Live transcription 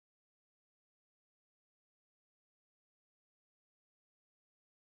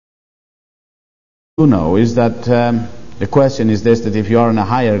know is that the question is this, that if you are in a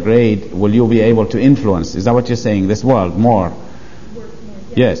higher grade, will you be able to influence, is that what you're saying, this world more?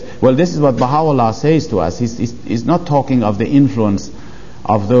 Yes. Well, this is what Baha'u'llah says to us. He's not talking of the influence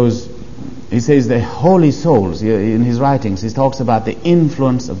of those. He says the holy souls. In his writings, he talks about the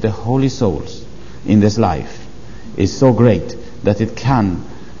influence of the holy souls in this life is so great that it can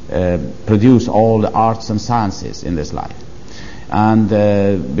produce all the arts and sciences in this life and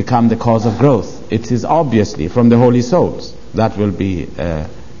become the cause of growth. It is obviously from the holy souls that will be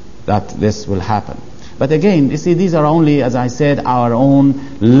that this will happen. But again, you see, these are only, as I said, our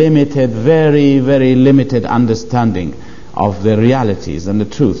own limited, very, very limited understanding of the realities and the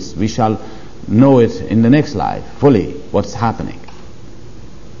truths. We shall know it in the next life, fully, what's happening.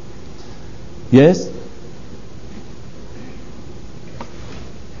 Yes?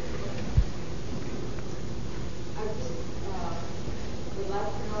 Would like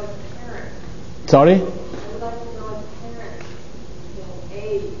to know as parents. Sorry? I would like to know as parents can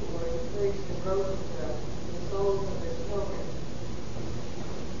aid or encourage the growth of the souls of their children.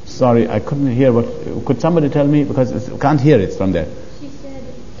 Sorry, I couldn't hear what. Could somebody tell me? Because I can't hear it from there. She said,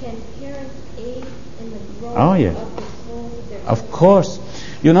 can parents aid in the growth Oh, yes. of the souls of their children? Of course.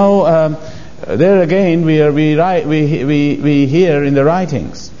 You know, there again we hear in the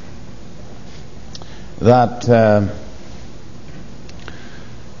writings that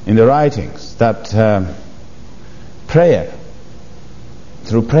prayer,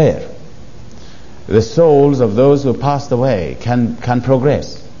 through prayer, the souls of those who passed away can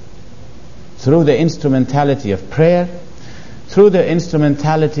progress through the instrumentality of prayer, through the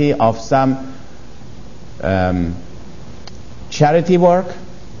instrumentality of some charity work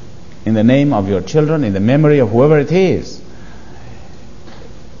in the name of your children, in the memory of whoever it is,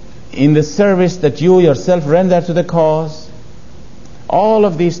 in the service that you yourself render to the cause. All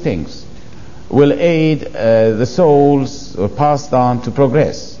of these things will aid the souls who are passed on to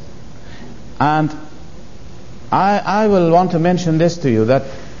progress. And I will want to mention this to you, that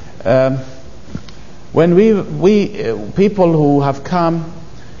when we people who have come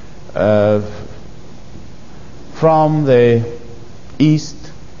from the East,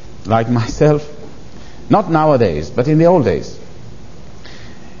 like myself, not nowadays, but in the old days,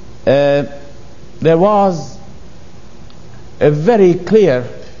 there was a very clear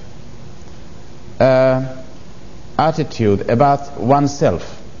attitude about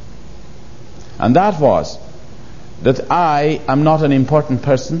oneself, and that was that I am not an important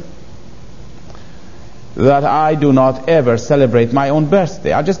person, that I do not ever celebrate my own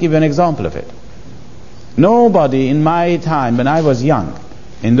birthday. I'll just give you an example of it. Nobody in my time, when I was young,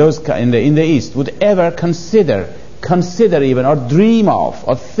 in the East, would ever consider even, or dream of,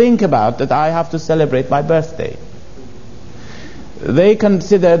 or think about that I have to celebrate my birthday. They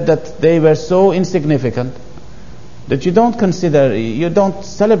considered that they were so insignificant that you don't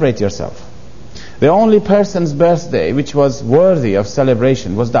celebrate yourself. The only person's birthday which was worthy of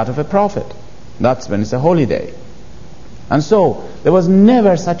celebration was that of a prophet. That's when it's a holy day. And so there was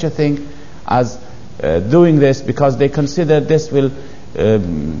never such a thing as doing this, because they considered this will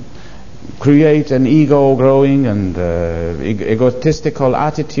create an ego-growing and egotistical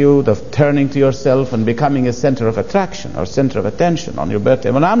attitude of turning to yourself and becoming a center of attraction or center of attention on your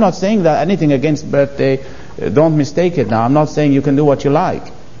birthday. Well, I'm not saying that anything against birthday. Don't mistake it now. I'm not saying you can do what you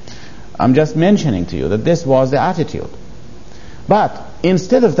like. I'm just mentioning to you that this was the attitude. But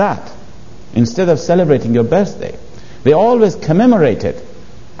instead of that, instead of celebrating your birthday, they always commemorated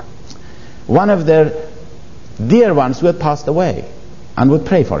one of their dear ones who had passed away and would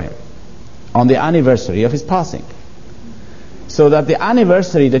pray for him on the anniversary of his passing. So that the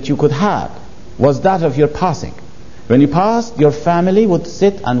anniversary that you could have was that of your passing. When you passed, your family would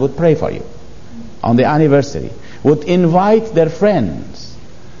sit and would pray for you on the anniversary, would invite their friends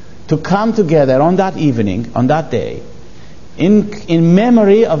to come together on that evening, on that day, in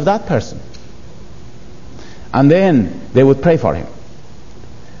memory of that person. And then they would pray for him.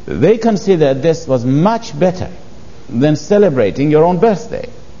 They considered this was much better than celebrating your own birthday,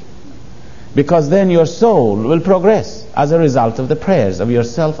 because then your soul will progress as a result of the prayers of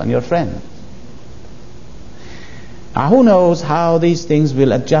yourself and your friend. Now, who knows how these things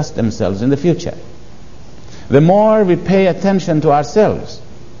will adjust themselves in the future? The more we pay attention to ourselves.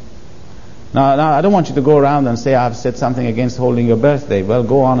 Now I don't want you to go around and say, I've said something against holding your birthday. Well,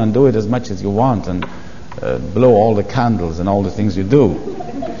 go on and do it as much as you want, and blow all the candles and all the things you do.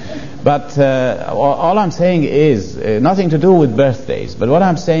 But all I'm saying is, nothing to do with birthdays, but what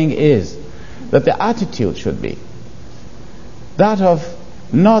I'm saying is that the attitude should be that of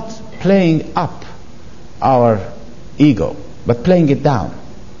not playing up our ego, but playing it down.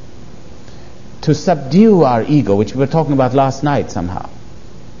 to subdue our ego, which we were talking about last night somehow.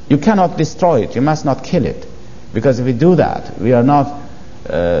 You cannot destroy it. You must not kill it. Because if we do that, we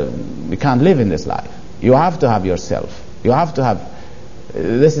can't live in this life. You have to have yourself. You have to have,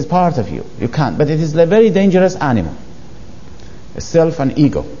 this is part of you. You can't. But it is a very dangerous animal. Self and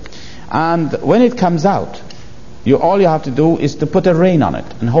ego. And when it comes out, all you have to do is to put a rein on it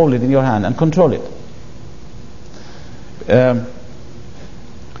and hold it in your hand and control it.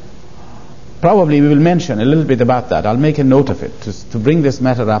 Probably we will mention a little bit about that. I'll make a note of it to bring this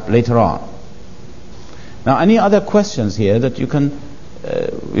matter up later on. Now, any other questions here that you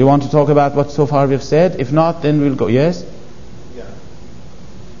want to talk about what so far we've said? If not, then we'll go. Yes? Yeah.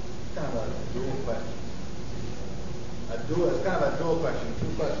 Kind of a dual question. It's kind of a dual question.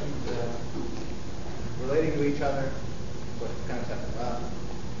 Two questions relating to each other, but kind of separate.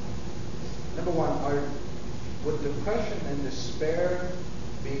 Number one, would depression and despair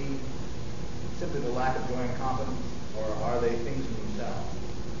be simply the lack of joy and confidence, or are they things in themselves?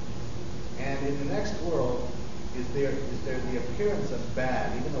 And in the next world, is there the appearance of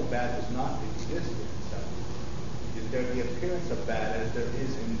bad, even though bad does not exist in itself? Is there the appearance of bad as there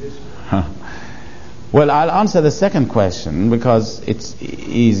is in this world? Well, I'll answer the second question because it's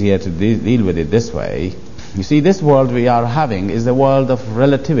easier to deal with it this way. You see, this world we are having is the world of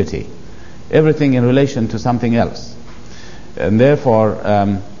relativity. Everything in relation to something else. And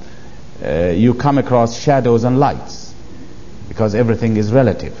therefore, you come across shadows and lights because everything is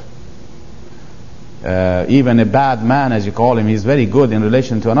relative. Even a bad man, as you call him, he's very good in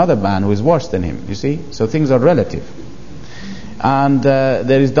relation to another man who is worse than him, you see? So things are relative. And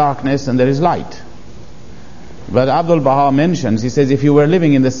there is darkness and there is light. But Abdul Baha mentions, he says, if you were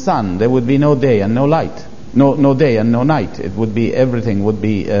living in the sun, there would be no day and no light. No day and no night. It would be, everything would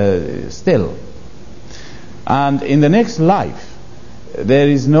be still. And in the next life,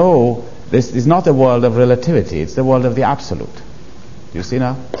 this is not a world of relativity, it's the world of the absolute. You see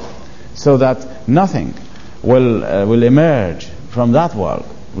now? So that nothing will emerge from that world,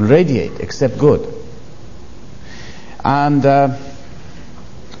 will radiate except good. And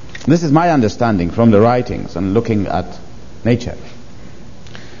this is my understanding from the writings and looking at nature.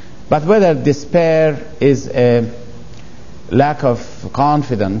 But whether despair is a lack of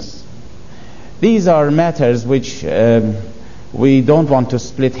confidence, these are matters which we don't want to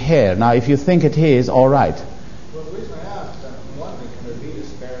split hair. Now, if you think it is, all right. Well, the reason I asked, I'm wondering, can there be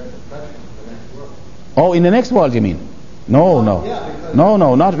despair and depression in the next world? Oh, in the next world, you mean? No. Yeah,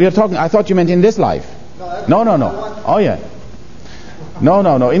 No, not. We are talking. I thought you meant in this life. No. Oh, yeah.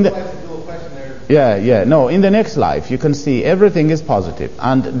 No. In the. Yeah. No, in the next life, you can see everything is positive,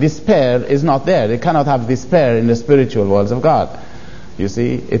 and despair is not there. They cannot have despair in the spiritual worlds of God. You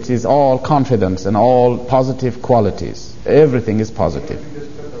see, it is all confidence and all positive qualities. Everything is positive.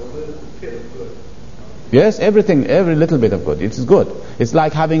 Yes, everything, every little bit of good. It is good. It's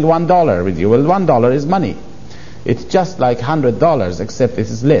like having $1 with you. Well, $1 is money. It's just like $100, except it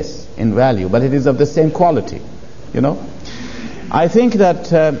is less in value, but it is of the same quality. You know, I think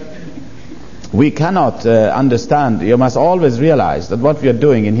that we cannot understand. You must always realize that what we are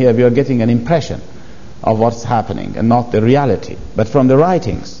doing in here, we are getting an impression of what's happening and not the reality. But from the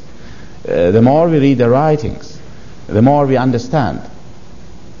writings, the more we read the writings, the more we understand.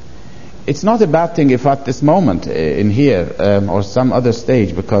 It's not a bad thing if at this moment in here or some other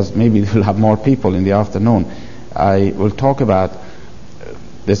stage, because maybe we'll have more people in the afternoon, I will talk about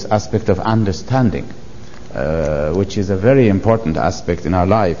this aspect of understanding, which is a very important aspect in our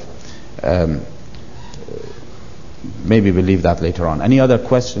life. Maybe we'll leave that later on. Any other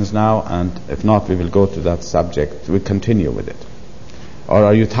questions now? And if not, we will go to that subject. We'll continue with it. Or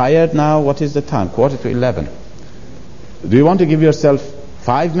are you tired now? What is the time? 11:15. Do you want to give yourself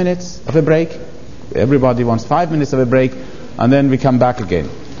 5 minutes of a break? Everybody wants 5 minutes of a break, and then we come back again.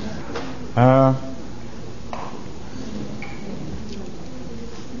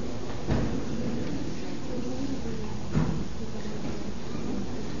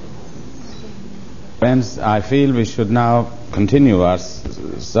 Friends, I feel we should now continue our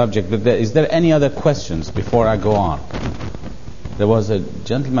subject. But is there any other questions before I go on? There was a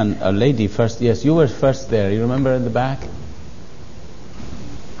gentleman, a lady first. Yes, you were first there. You remember in the back? I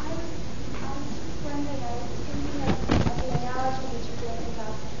was wondering, I was thinking of the analogy that you gave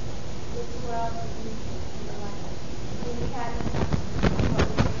about this world and we had what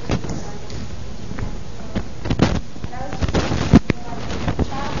we and I was just thinking about the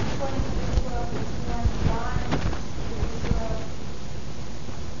child going to this world is one born to this world,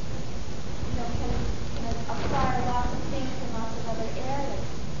 can acquire lots of things in lots of other areas,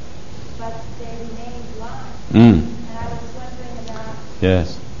 but they remain blind. And I was wondering about Yes.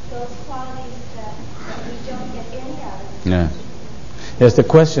 those qualities Yes, the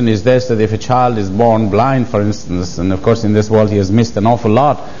question is this, that if a child is born blind, for instance, and of course in this world he has missed an awful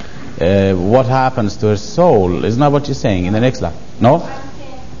lot, what happens to his soul? Isn't that what you're saying in the next life? No? I'm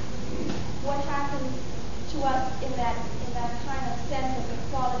saying what happens to us in that kind of sense of the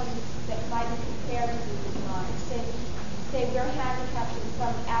qualities that might be compared to this mind. Say we're handicapped in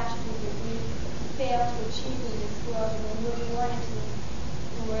some attribute that we fail to achieve in this world, and then we're born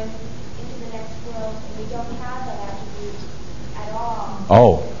into the next world, and we don't have that attribute at all.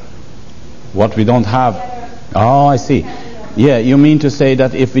 Oh, what we don't have. Oh, I see. Yeah, you mean to say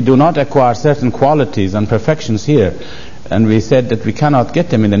that if we do not acquire certain qualities and perfections here, and we said that we cannot get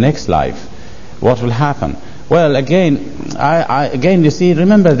them in the next life, what will happen? Well, again, again, you see,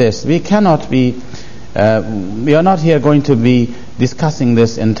 remember this: we cannot be. We are not here going to be discussing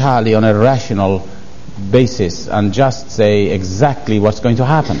this entirely on a rational basis and just say exactly what's going to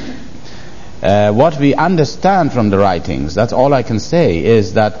happen. What we understand from the writings, that's all I can say,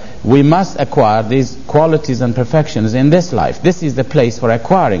 is that we must acquire these qualities and perfections in this life. This is the place for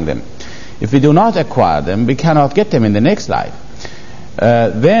acquiring them. If we do not acquire them, we cannot get them in the next life.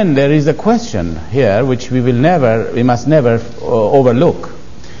 Then there is a question here which we must never overlook,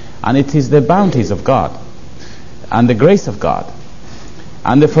 and it is the bounties of God and the grace of God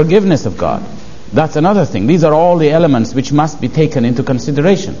and the forgiveness of God. That's another thing. These are all the elements which must be taken into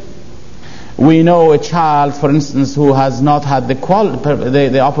consideration. We know a child, for instance, who has not had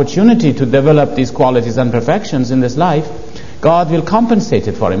the opportunity to develop these qualities and perfections in this life. God will compensate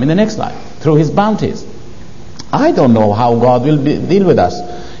it for him in the next life through his bounties. I don't know how God will deal with us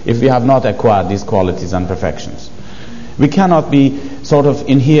if we have not acquired these qualities and perfections. We cannot be sort of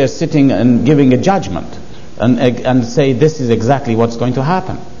in here sitting and giving a judgment and say this is exactly what's going to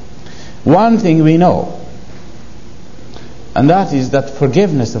happen. One thing we know, and that is that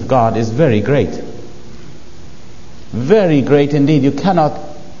forgiveness of God is very great. Very great indeed. You cannot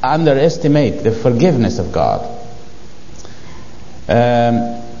underestimate the forgiveness of God.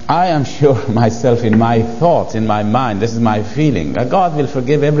 I am sure myself, in my thoughts, in my mind, this is my feeling, that God will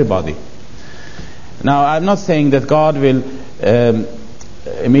forgive everybody. Now, I'm not saying that God will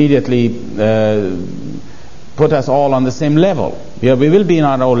immediately put us all on the same level. Yeah, we will be in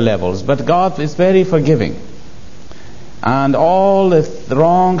our own levels, but God is very forgiving. And all the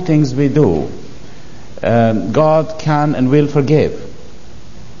wrong things we do, God can and will forgive.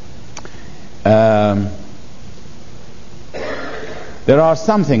 There are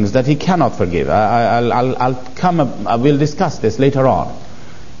some things that He cannot forgive. I will discuss this later on.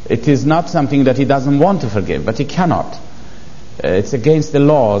 It is not something that He doesn't want to forgive, but He cannot. It's against the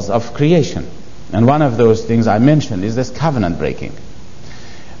laws of creation. And one of those things I mentioned is this covenant breaking.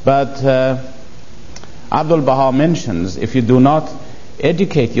 But Abdul Baha mentions, if you do not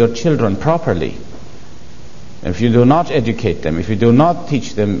educate your children properly, if you do not educate them, if you do not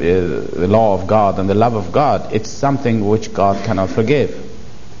teach them the law of God and the love of God, it's something which God cannot forgive.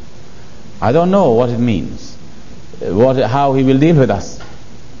 I don't know what it means, how He will deal with us.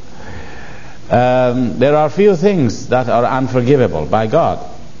 There are few things that are unforgivable by God,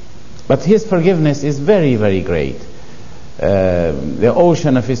 but His forgiveness is very, very great. The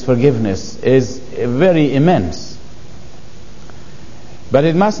ocean of His forgiveness is very immense. But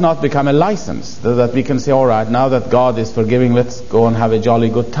it must not become a license so that we can say, all right, now that God is forgiving, let's go and have a jolly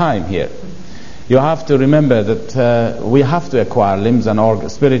good time here. You have to remember that we have to acquire limbs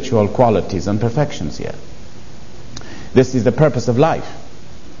and spiritual qualities and perfections here. This is the purpose of life.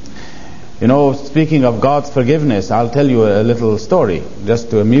 You know, speaking of God's forgiveness, I'll tell you a little story just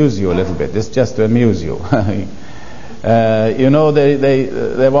to amuse you a little bit. This is just to amuse you. You know,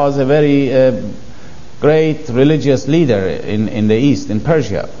 there was a very great religious leader in the East, in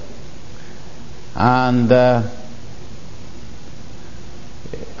Persia. And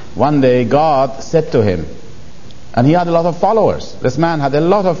one day God said to him, and he had a lot of followers. This man had a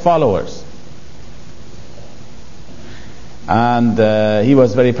lot of followers. And he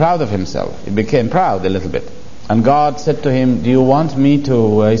was very proud of himself. He became proud a little bit. And God said to him, do you want me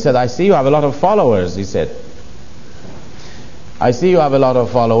to... he said, I see you have a lot of followers, he said. I see you have a lot of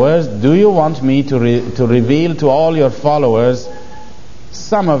followers. Do you want me to reveal to all your followers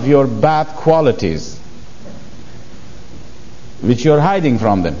some of your bad qualities which you're hiding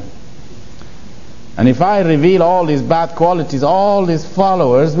from them? And if I reveal all these bad qualities, all these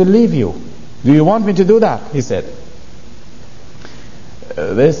followers will leave you. Do you want me to do that? He said.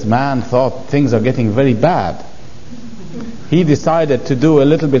 This man thought things are getting very bad. He decided to do a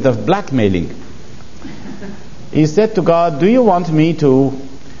little bit of blackmailing. He said to God, do you want me to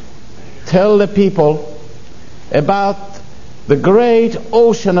tell the people about the great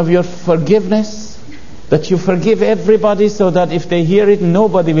ocean of your forgiveness That you forgive everybody so that if they hear it,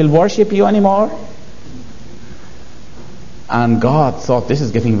 nobody will worship you anymore? And God thought, this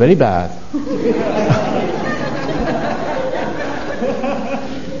is getting very bad.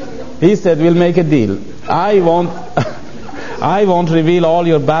 He said, we'll make a deal. I won't reveal all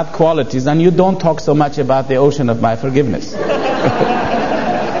your bad qualities, and you don't talk so much about the ocean of my forgiveness.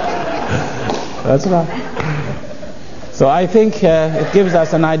 That's right. So I think it gives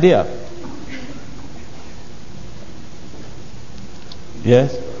us an idea.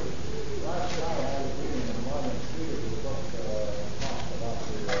 Yes?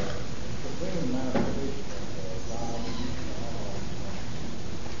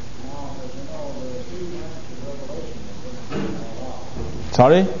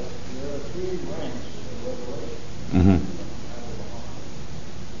 Sorry? Mm-hmm.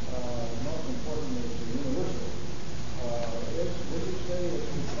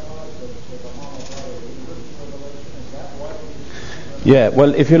 Yeah,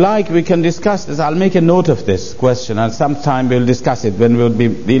 well, if you like, we can discuss this. I'll make a note of this question, and sometime we'll discuss it when we'll be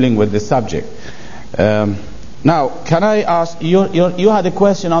dealing with this subject. Now, can I ask, you had a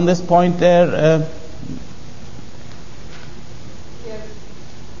question on this point there? Yes.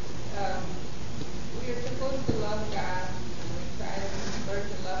 We are supposed to love God, and we try to learn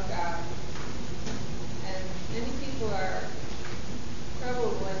to love God. And many people are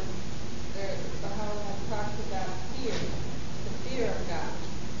troubled when Baha'u'llah talks about fear. Fear of God.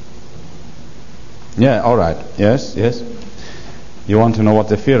 Yeah, all right. Yes, yes. You want to know what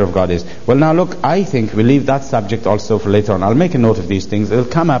the fear of God is. Well, now look, I think we leave that subject also for later on. I'll make a note of these things. It'll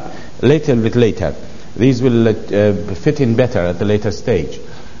come up a little bit later. These will fit in better at the later stage.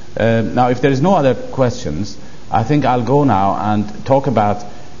 Now, if there is no other questions, I think I'll go now and talk about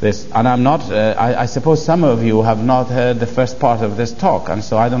this. And I'm not, I suppose some of you have not heard the first part of this talk, and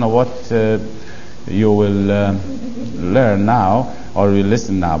so I don't know what you will learn now or will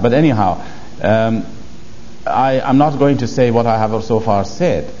listen now. But anyhow, I'm not going to say what I have so far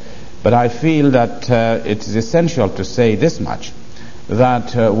said, but I feel that it is essential to say this much,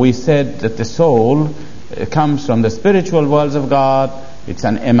 that we said that the soul comes from the spiritual worlds of God, it's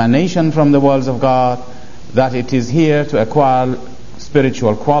an emanation from the worlds of God, that it is here to acquire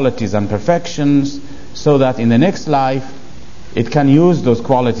spiritual qualities and perfections, so that in the next life it can use those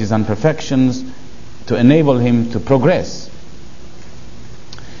qualities and perfections to enable him to progress.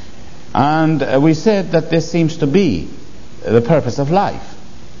 And we said that this seems to be the purpose of life.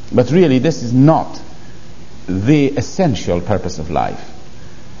 But really this is not the essential purpose of life.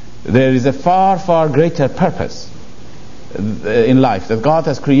 There is a far, far greater purpose in life, that God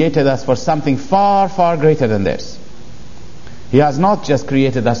has created us for something far, far greater than this. He has not just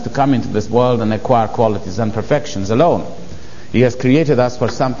created us to come into this world and acquire qualities and perfections alone. He has created us for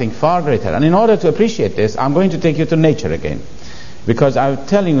something far greater. And in order to appreciate this, I'm going to take you to nature again. Because I was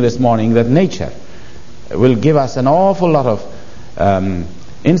telling you this morning that nature will give us an awful lot of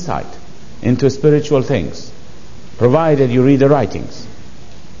insight into spiritual things, provided you read the writings.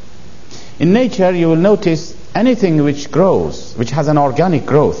 In nature, you will notice anything which grows, which has an organic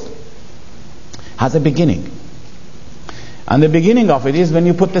growth, has a beginning. And the beginning of it is when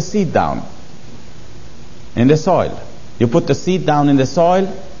you put the seed down in the soil. You put the seed down in the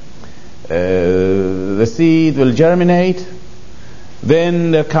soil, the seed will germinate. Then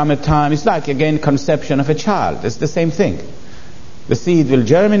there come a time, it's like again conception of a child. It's the same thing. The seed will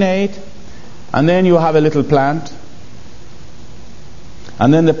germinate, and then you have a little plant,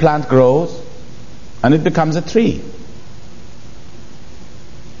 and then the plant grows, and it becomes a tree.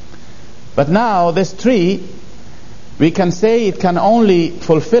 But now this tree, we can say it can only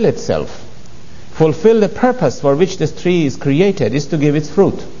fulfill itself. Fulfill the purpose for which this tree is created, is to give its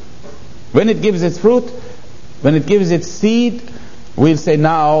fruit. When it gives its fruit, when it gives its seed, we'll say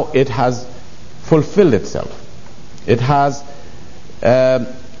now it has fulfilled itself. It has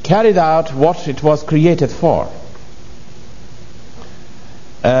carried out what it was created for.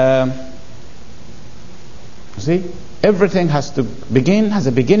 See, everything has to begin, has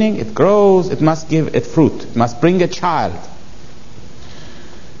a beginning, it grows, it must give it fruit, it must bring a child.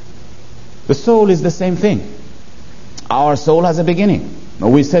 The soul is the same thing. Our soul has a beginning.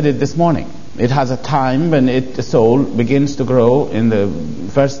 We said it this morning. It has a time when the soul begins to grow.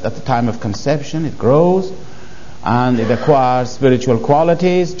 First at the time of conception, it grows and it acquires spiritual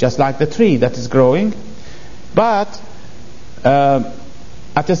qualities, just like the tree that is growing. But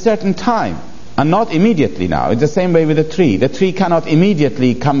at a certain time, and not immediately now. It's the same way with the tree. The tree cannot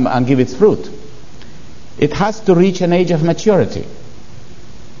immediately come and give its fruit. It has to reach an age of maturity.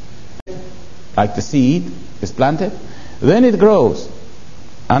 Like the seed is planted, then it grows.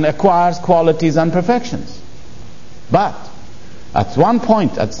 and acquires qualities and perfections. But at some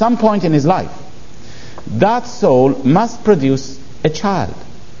point in his life, that soul must produce a child,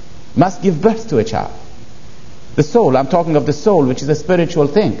 must give birth to a child. The soul, I'm talking of the soul, which is a spiritual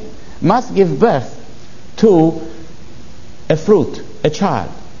thing, must give birth to a fruit, a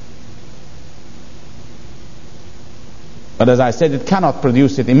child. But as I said, it cannot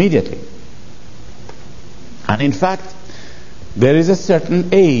produce it immediately. And in fact, there is a certain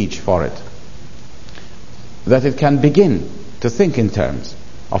age for it, that it can begin to think in terms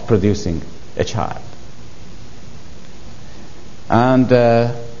of producing a child. And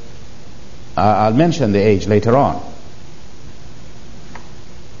I'll mention the age later on.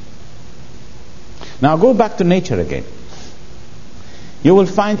 Now go back to nature again. You will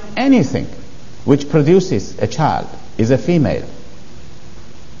find anything which produces a child is a female.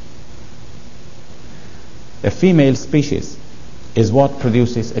 A female species is what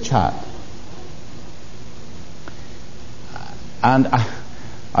produces a child. And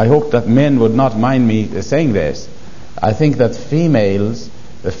I hope that men would not mind me saying this. I think that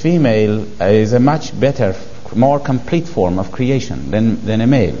the female is a much better, more complete form of creation than a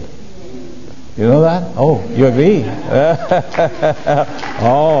male. You know that? Oh, you agree?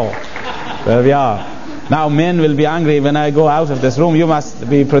 Oh, there we are. Now men will be angry when I go out of this room. You must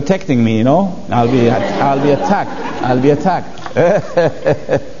be protecting me, you know. I'll be attacked.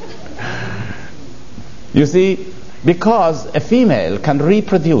 You see, because a female can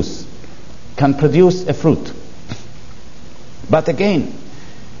reproduce, can produce a fruit. But again,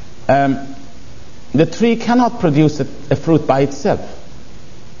 the tree cannot produce a fruit by itself.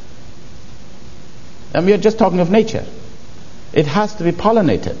 And we are just talking of nature. It has to be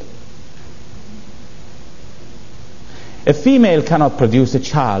pollinated. A female cannot produce a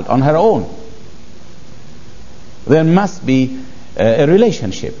child on her own. There must be a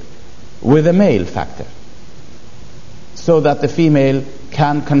relationship with a male factor, so that the female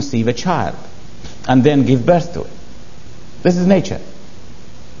can conceive a child and then give birth to it. This is nature.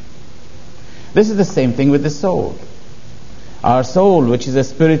 This is the same thing with the soul. Our soul, which is a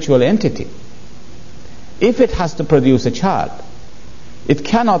spiritual entity, if it has to produce a child, it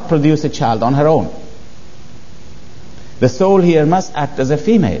cannot produce a child on her own. The soul here must act as a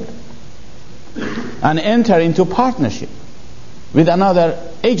female and enter into partnership with another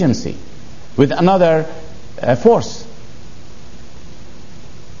agency, with another force.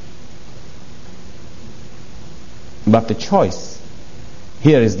 But the choice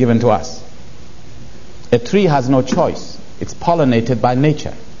here is given to us. A tree has no choice. It's pollinated by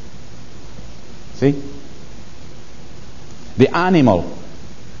nature. See? The animal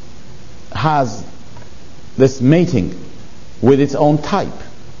has this mating with its own type.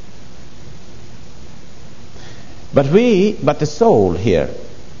 But the soul here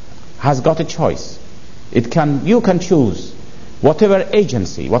has got a choice. You can choose whatever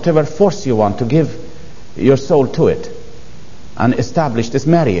agency, whatever force you want to give your soul to it, and establish this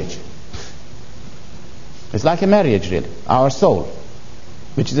marriage. It's like a marriage, really. Our soul,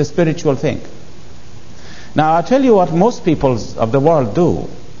 which is a spiritual thing. Now I'll tell you what most people of the world do.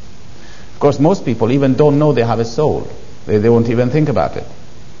 Of course, most people even don't know they have a soul. They won't even think about it.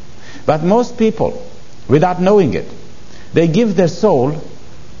 But most people, without knowing it, they give their soul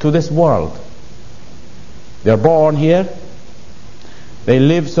to this world. They're born here. They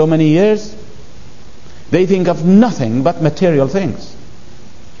live so many years. They think of nothing but material things.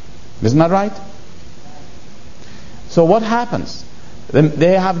 Isn't that right? So what happens?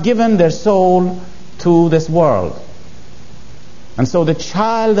 They have given their soul to this world. And so the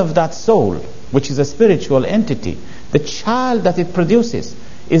child of that soul, which is a spiritual entity, the child that it produces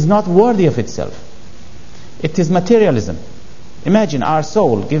is not worthy of itself. It is materialism. Imagine our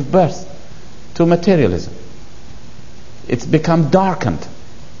soul give birth to materialism. It's become darkened.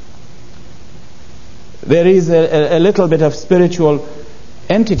 There is a little bit of spiritual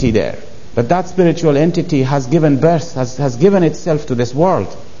entity there, but that spiritual entity has given birth, has given itself to this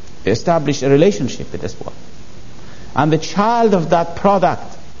world, established a relationship with this world. And the child of that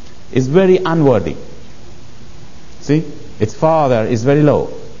product is very unworthy. See? Its father is very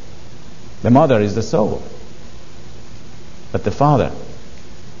low. The mother is the soul. But the father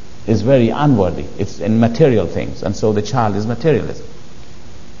is very unworthy. It's in material things. And so the child is materialism.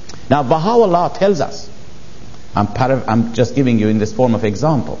 Now Baha'u'llah tells us, I'm just giving you in this form of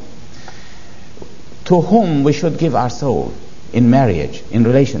example, to whom we should give our soul in marriage, in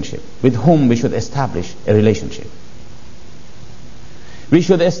relationship, with whom we should establish a relationship. We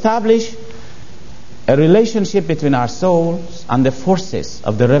should establish a relationship between our souls and the forces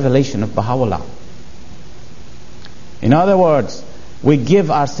of the revelation of Baha'u'llah. In other words, we give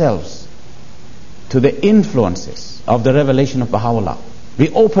ourselves to the influences of the revelation of Baha'u'llah. We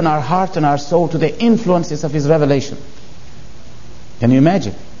open our heart and our soul to the influences of his revelation. Can you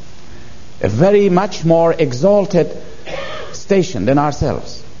imagine? A very much more exalted station than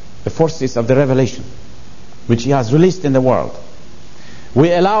ourselves. The forces of the revelation which he has released in the world.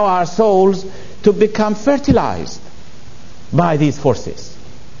 We allow our souls to become fertilized by these forces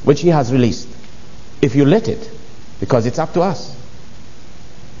which he has released, if you let it, because it's up to us.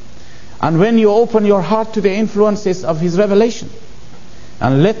 And when you open your heart to the influences of his revelation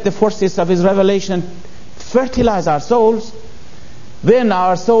and let the forces of his revelation fertilize our souls, then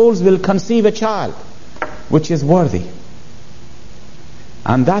our souls will conceive a child which is worthy.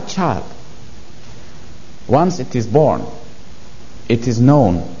 And that child, once it is born, it is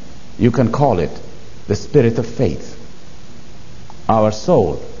known, you can call it the spirit of faith. Our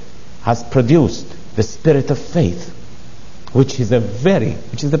soul has produced the spirit of faith, which is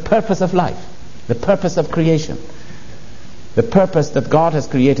the purpose of life, the purpose of creation, the purpose that God has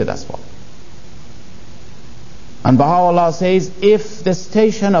created us for. And Baha'u'llah says, if the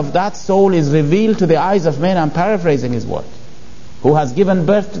station of that soul is revealed to the eyes of men, I'm paraphrasing his words, who has given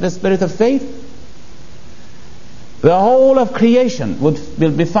birth to the spirit of faith, the whole of creation will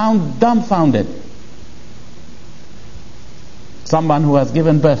be found dumbfounded. Someone who has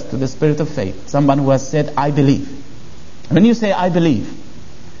given birth to the spirit of faith, someone who has said, I believe. When you say, I believe,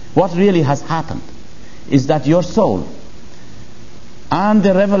 what really has happened is that your soul and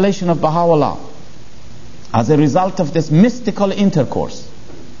the revelation of Baha'u'llah, as a result of this mystical intercourse,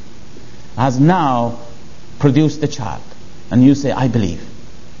 has now produced a child. And you say, I believe.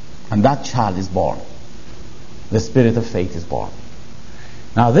 And that child is born. The spirit of faith is born.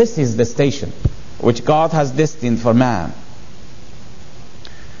 Now this is the station which God has destined for man,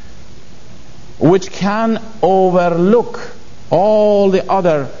 which can overlook all the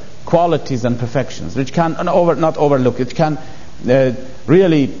other qualities and perfections, which can not overlook, it can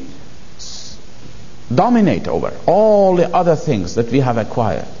really dominate over all the other things that we have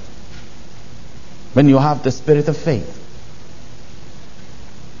acquired. When you have the spirit of faith.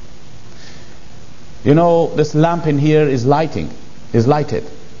 You know, this lamp in here is lighted.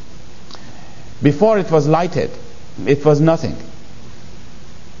 Before it was lighted, it was nothing.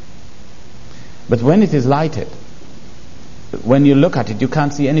 But when it is lighted, when you look at it, you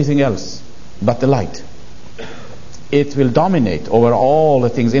can't see anything else but the light. It will dominate over all the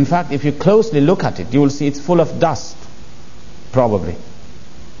things. In fact, if you closely look at it, you will see it's full of dust, probably.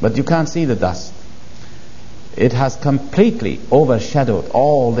 But you can't see the dust. It has completely overshadowed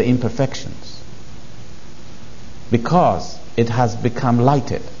all the imperfections, because it has become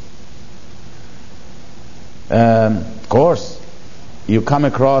lighted. Of course, you come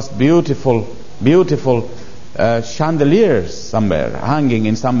across beautiful chandeliers somewhere hanging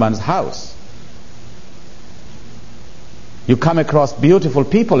in someone's house. You come across beautiful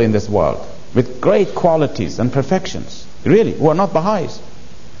people in this world with great qualities and perfections, really, who are not Baha'is.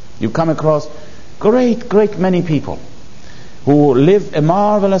 You come across great many people who live a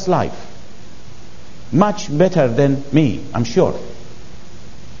marvelous life, much better than me, I'm sure.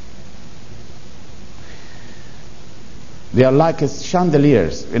 They are like as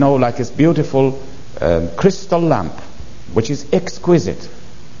chandeliers, like this beautiful crystal lamp, which is exquisite,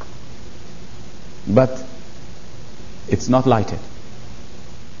 but it's not lighted.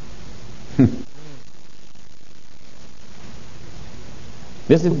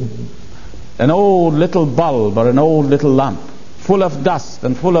 This is an old little bulb or an old little lamp, full of dust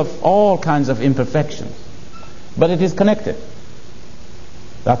and full of all kinds of imperfections, but it is connected.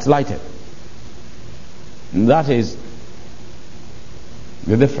 That's lighted. And that is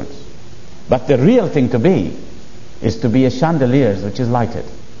the difference. But the real thing to be is to be a chandelier which is lighted.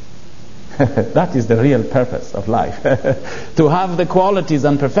 That is the real purpose of life. To have the qualities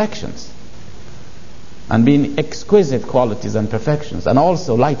and perfections, and being exquisite qualities and perfections, and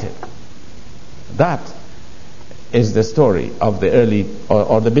also lighted. That is the story of the early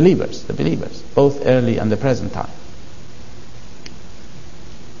or the believers, both early and the present time.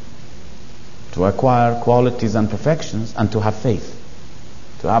 To acquire qualities and perfections, and to have faith,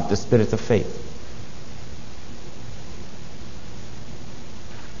 to have the spirit of faith.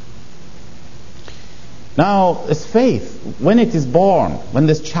 Now, this faith, when it is born, when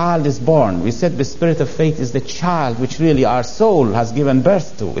this child is born, we said the spirit of faith is the child which really our soul has given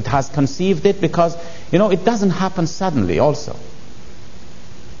birth to. It has conceived it because, it doesn't happen suddenly also.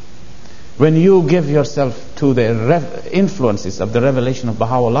 When you give yourself to the influences of the revelation of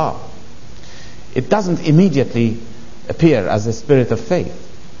Baha'u'llah, it doesn't immediately appear as a spirit of faith.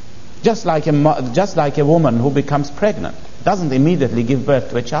 Just like a woman who becomes pregnant. doesn't immediately give birth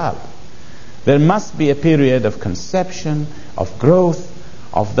to a child. There must be a period of conception, of growth,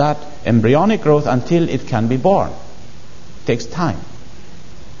 of that embryonic growth until it can be born. It takes time.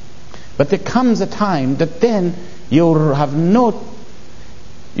 But there comes a time that then you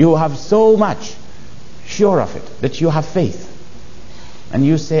have so much sure of it that you have faith. And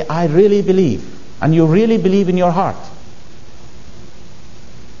you say, I really believe. And you really believe in your heart.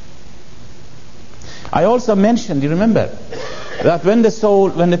 I also mentioned, you remember, that when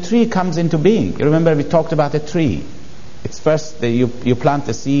the tree comes into being, you remember we talked about a tree. It's first you plant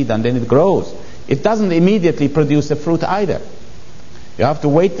the seed and then it grows. It doesn't immediately produce a fruit either. You have to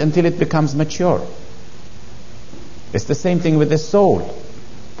wait until it becomes mature. It's the same thing with the soul.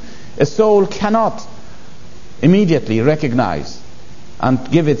 A soul cannot immediately recognize and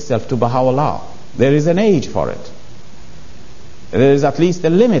give itself to Baha'u'llah. There is an age for it. There is at least a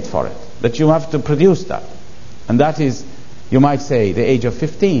limit for it, that you have to produce that. And that is, you might say, the age of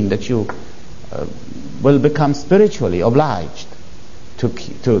 15, that you will become spiritually obliged to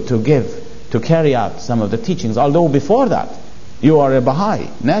carry out some of the teachings. Although before that, you are a Bahai,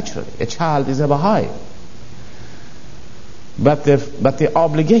 naturally. A child is a Bahai. But the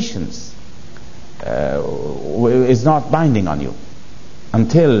obligations is not binding on you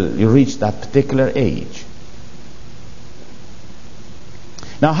until you reach that particular age.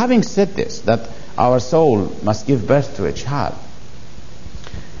 Now, having said this, that our soul must give birth to a child,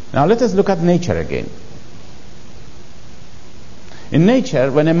 now let us look at nature again. In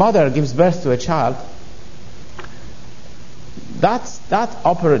nature, when a mother gives birth to a child,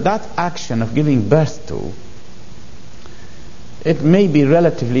 that action of giving birth to, it may be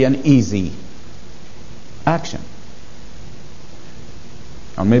relatively an easy action.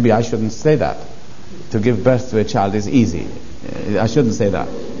 Or maybe I shouldn't say that. To give birth to a child is easy. I shouldn't say that.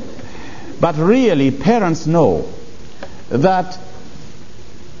 But really, parents know that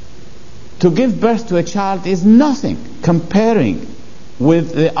to give birth to a child is nothing comparing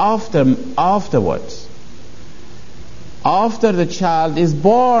with the afterwards. After the child is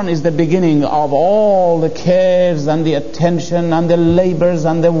born is the beginning of all the cares and the attention and the labors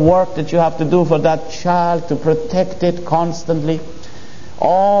and the work that you have to do for that child, to protect it constantly,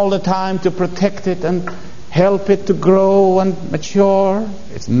 all the time to protect it and help it to grow and mature.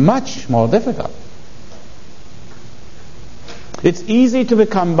 It's much more difficult. It's easy to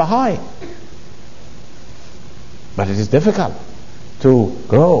become Bahai, but it is difficult to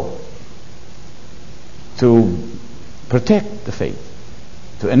grow, to protect the faith,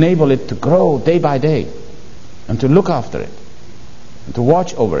 to enable it to grow day by day, and to look after it, and to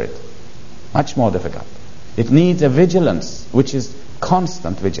watch over it. Much more difficult. It needs a vigilance, which is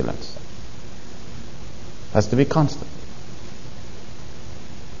constant vigilance. Has to be constant.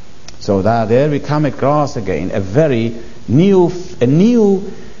 So that there we come across again a very new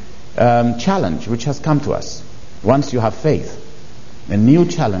challenge which has come to us. Once you have faith, a new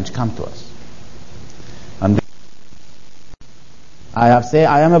challenge comes to us. And I have said,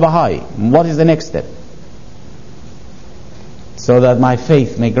 I am a Bahai. What is the next step? So that my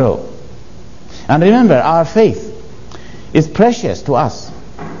faith may grow. And remember, our faith is precious to us.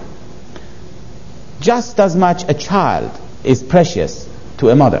 Just as much a child is precious to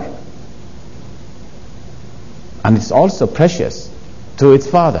a mother. And it's also precious to its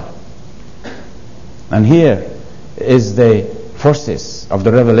father. And here is the forces of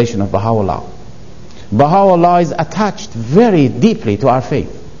the revelation of Baha'u'llah. Baha'u'llah is attached very deeply to our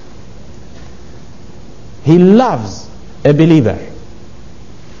faith. He loves a believer.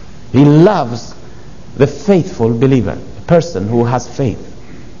 He loves the faithful believer, a person who has faith.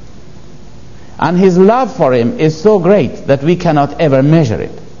 And his love for him is so great that we cannot ever measure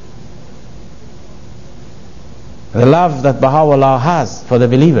it. The love that Baha'u'llah has for the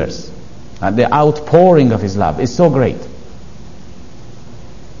believers and the outpouring of his love is so great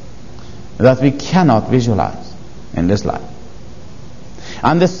that we cannot visualize in this life.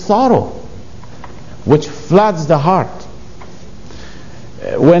 And the sorrow which floods the heart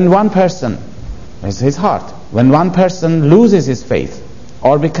when one person, is his heart, when one person loses his faith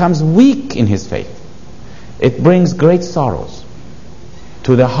or becomes weak in his faith, it brings great sorrows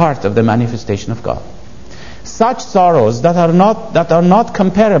to the heart of the manifestation of God. Such sorrows that are not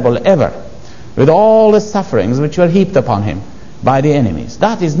comparable ever with all the sufferings which were heaped upon him by the enemies.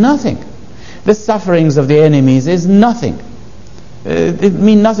 That is nothing. The sufferings of the enemies is nothing. It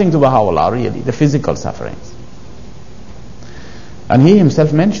mean nothing to Baha'u'llah, really, the physical sufferings. And he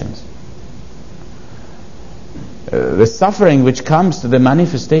himself mentions the suffering which comes to the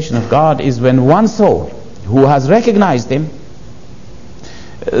manifestation of God is when one soul who has recognized him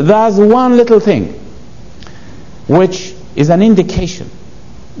does one little thing which is an indication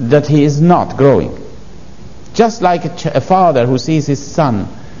that he is not growing. Just like a father who sees his son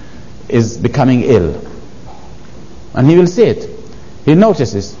is becoming ill, and he will see it, he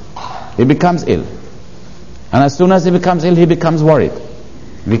notices, he becomes ill, and as soon as he becomes ill, he becomes worried,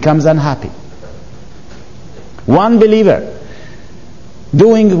 becomes unhappy. One believer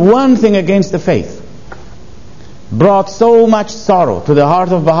doing one thing against the faith brought so much sorrow to the heart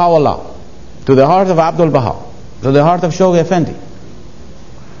of Baha'u'llah, to the heart of Abdul Baha, to the heart of Shoghi Effendi,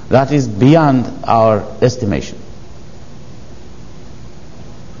 that is beyond our estimation.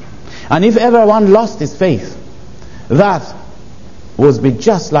 And if ever one lost his faith, that would be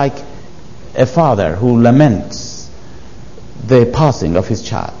just like a father who laments the passing of his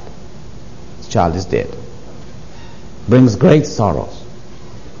child. His child is dead. Brings great sorrows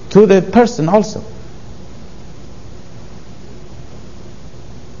to the person also,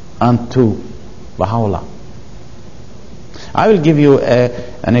 and to Baha'u'llah. I will give you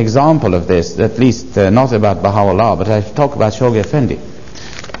an example of this, at least not about Baha'u'llah, but I talk about Shoghi Effendi.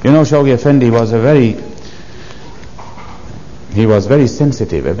 You know, Shoghi Effendi was very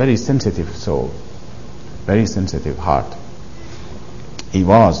sensitive, a very sensitive soul, very sensitive heart. He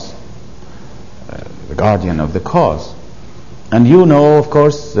was the guardian of the cause. And you know, of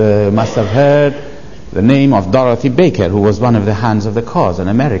course, must have heard the name of Dorothy Baker, who was one of the hands of the cause, an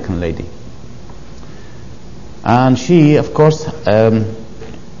American lady. And she, of course,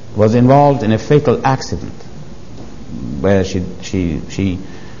 was involved in a fatal accident where she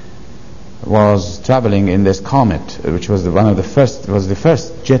was traveling in this Comet, which was the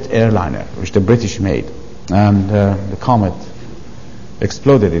first jet airliner which the British made, and the Comet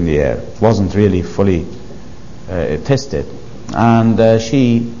exploded in the air. It wasn't really fully tested, and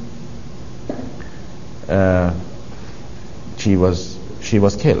she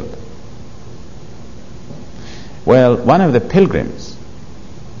was killed. Well, one of the pilgrims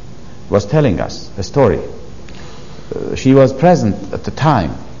was telling us a story. She was present at the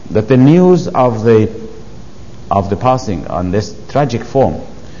time that the news of the passing on this tragic form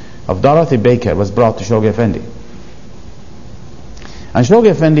of Dorothy Baker was brought to Shoghi Effendi. And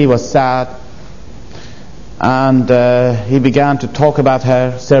Shoghi Effendi was sad, and he began to talk about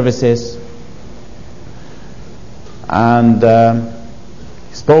her services, and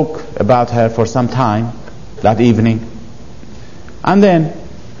spoke about her for some time that evening, and then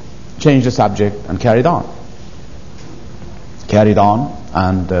changed the subject and carried on,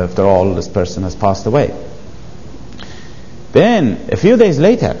 and after all, this person has passed away. Then a few days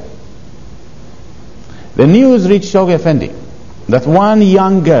later, the news reached Shoghi Effendi that one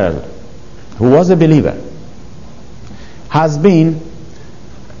young girl who was a believer has been,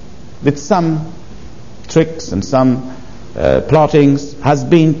 with some tricks and some plottings, has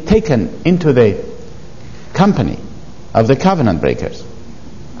been taken into the company of the covenant breakers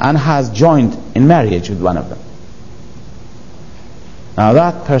and has joined in marriage with one of them. Now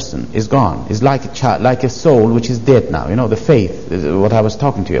that person is gone, is like a child, like a soul which is dead now. You know, the faith is what I was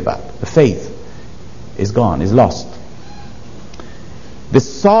talking to you about. The faith is gone, is lost. The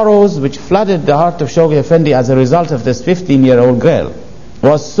sorrows which flooded the heart of Shoghi Effendi as a result of this 15-year-old girl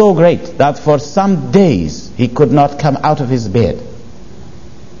was so great that for some days he could not come out of his bed,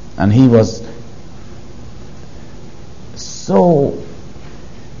 and he was so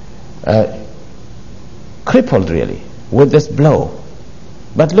crippled really with this blow.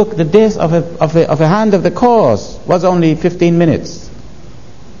 But look, the death of a hand of the cause was only 15 minutes.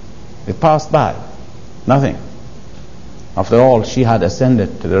 It passed by, nothing. After all, she had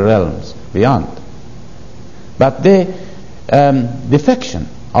ascended to the realms beyond. But the defection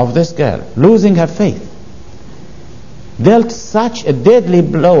of this girl, losing her faith, dealt such a deadly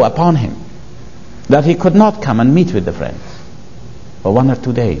blow upon him that he could not come and meet with the friends for 1 or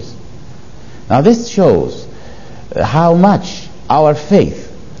 2 days. Now this shows how much our faith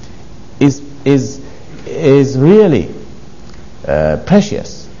is really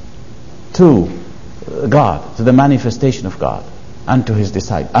precious to God, to the manifestation of God, and to his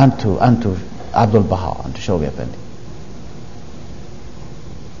disciple, and to Abdul Baha, and to Shoghi Effendi.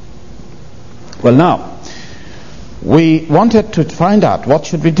 Well, now we wanted to find out what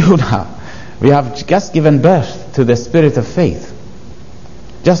should we do now. We have just given birth to the spirit of faith,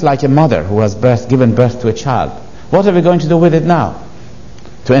 just like a mother who has given birth to a child. What are we going to do with it now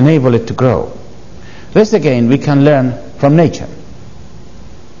to enable it to grow? This again we can learn from nature.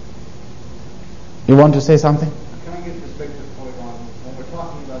 You want to say something? Can I get perspective for you on when we're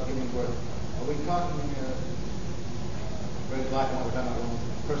talking about giving birth? Are we talking very black and white? We're talking about when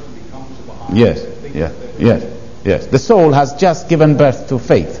a person becomes a Baha'i? Yes. The soul has just given birth to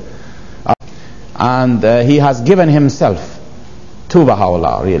faith. And he has given himself to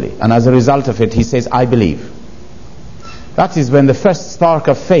Baha'u'llah, really. And as a result of it, he says, I believe. That is when the first spark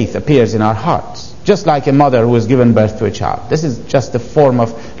of faith appears in our hearts. Just like a mother who has given birth to a child. This is just a form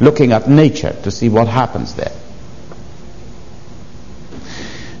of looking at nature to see what happens there.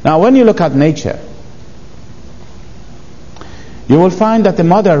 Now, when you look at nature, you will find that the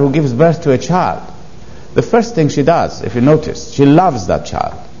mother who gives birth to a child, the first thing she does, if you notice, she loves that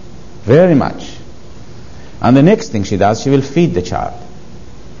child very much. And the next thing she does, she will feed the child.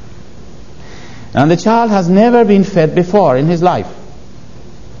 And the child has never been fed before in his life.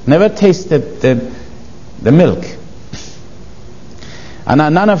 Never tasted the milk. And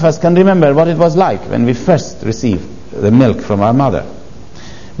none of us can remember what it was like when we first received the milk from our mother.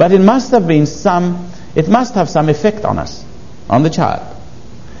 But it must have some effect on us, on the child.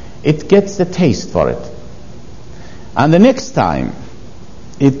 It gets a taste for it. And the next time,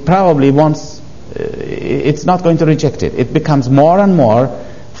 it probably it's not going to reject it. It becomes more and more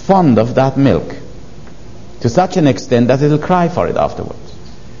fond of that milk, to such an extent that it will cry for it afterwards.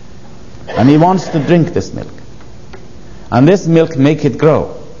 And he wants to drink this milk. And this milk make it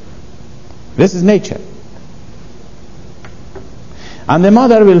grow. This is nature. And the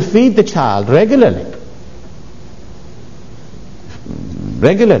mother will feed the child regularly.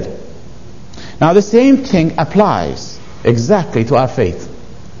 Now the same thing applies exactly to our faith.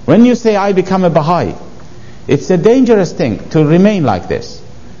 When you say, I become a Bahai, it's a dangerous thing to remain like this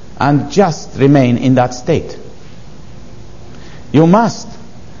and just remain in that state. We must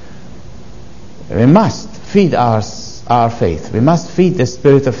feed our faith. We must feed the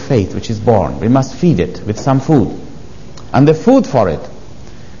spirit of faith which is born. We must feed it with some food. And the food for it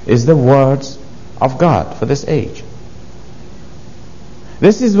is the words of God for this age.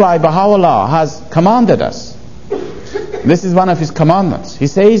 This is why Baha'u'llah has commanded us. This is one of his commandments. He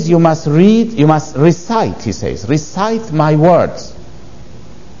says you must read, you must recite, he says. Recite my words.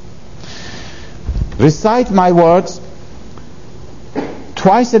 Recite my words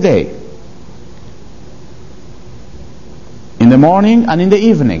twice a day. In the morning and in the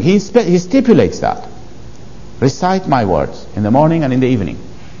evening. He stipulates that. Recite my words in the morning and in the evening.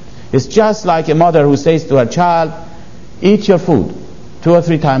 It's just like a mother who says to her child, eat your food 2 or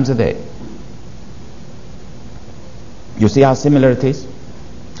 3 times a day. You see how similar it is?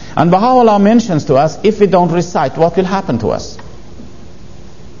 And Baha'u'llah mentions to us, if we don't recite, what will happen to us?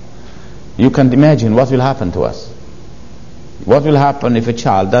 You can imagine what will happen to us. What will happen if a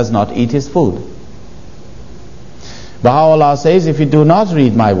child does not eat his food? Baha'u'llah says, if you do not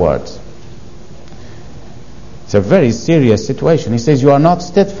read my words, it's a very serious situation. He says, you are not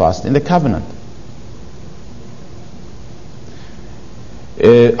steadfast in the covenant.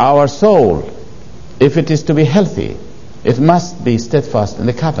 Our soul, if it is to be healthy, it must be steadfast in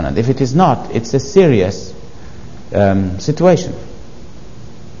the covenant. If it is not, it's a serious situation.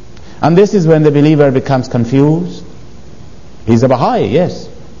 And this is when the believer becomes confused. He's a Bahai, yes.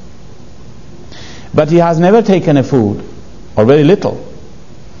 But he has never taken a food, or very little.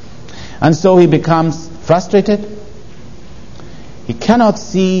 And so he becomes frustrated. He cannot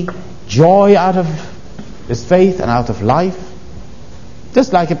see joy out of his faith and out of life.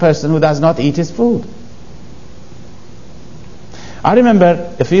 Just like a person who does not eat his food. I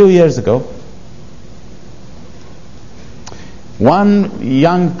remember a few years ago, one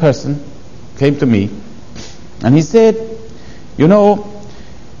young person came to me and he said, he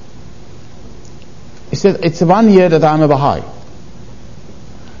said, it's 1 year that I'm a Bahai,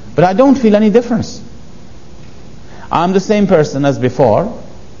 but I don't feel any difference. I'm the same person as before.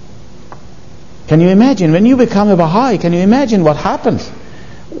 Can you imagine, when you become a Bahai, can you imagine what happens?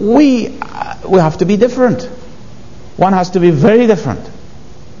 We have to be different. One has to be very different.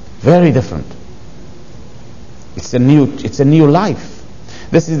 Very different. It's a new life.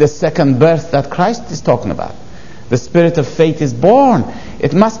 This is the second birth that Christ is talking about. The spirit of faith is born.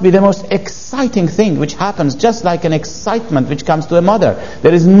 It must be the most exciting thing which happens, just like an excitement which comes to a mother.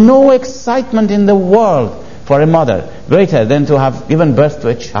 There is no excitement in the world for a mother greater than to have given birth to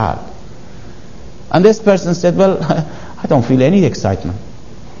a child. And this person said, well, I don't feel any excitement.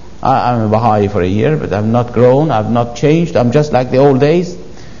 I'm a Bahai for a year, but I've not grown, I've not changed, I'm just like the old days.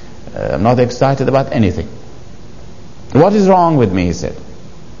 I'm not excited about anything. What is wrong with me, he said.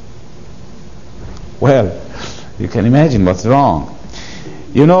 Well, you can imagine what's wrong.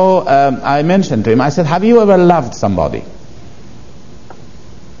 I mentioned to him, I said, have you ever loved somebody?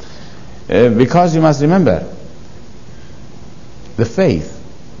 Because you must remember, the faith,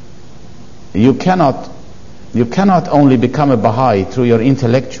 you cannot only become a Bahai through your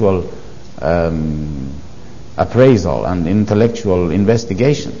intellectual appraisal and intellectual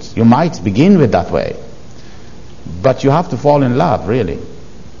investigations. You might begin with that way, but you have to fall in love, really.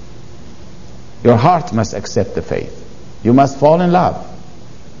 Your heart must accept the faith. You must fall in love.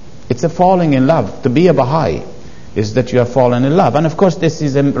 It's a falling in love. To be a Baha'i is that you have fallen in love. And of course this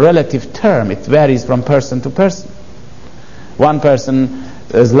is a relative term. It varies from person to person. One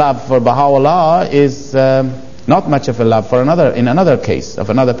person's love for Baha'u'llah is not much of a love for another, in another case, of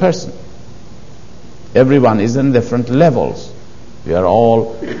another person. Everyone is in different levels. We are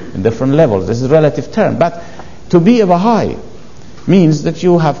all in different levels. This is a relative term. But to be a Baha'i means that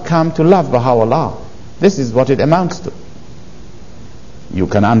you have come to love Baha'u'llah. This is what it amounts to. You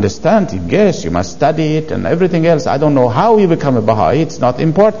can understand it, yes, you must study it and everything else. I don't know how you become a Baha'i, it's not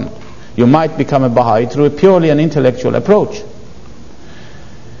important. You might become a Baha'i through purely an intellectual approach.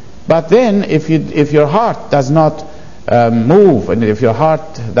 But then, if your heart does not move, and if your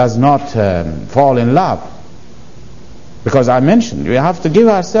heart does not fall in love, because I mentioned, we have to give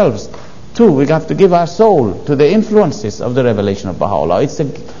ourselves to, we have to give our soul to the influences of the revelation of Baha'u'llah.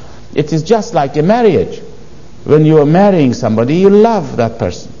 It is just like a marriage. When you are marrying somebody, you love that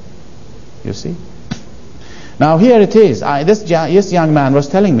person. You see? Now here it is. This young man was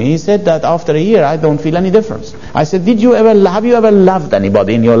telling me, he said that after a year I don't feel any difference. I said, have you ever loved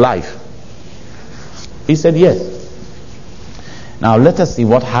anybody in your life? He said, yes. Now let us see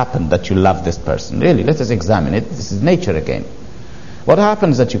what happened that you love this person. Really, let us examine it. This is nature again. What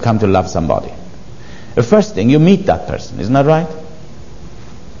happens that you come to love somebody? The first thing, you meet that person. Isn't that right?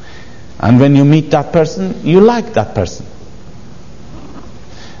 And when you meet that person, you like that person.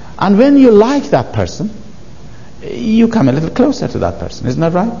 And when you like that person, you come a little closer to that person. Isn't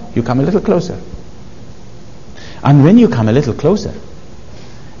that right? You come a little closer. And when you come a little closer,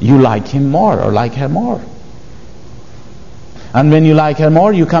 you like him more or like her more. And when you like her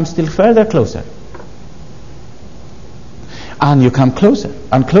more, you come still further closer. And you come closer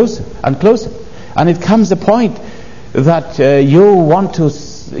and closer and closer. And it comes a point that you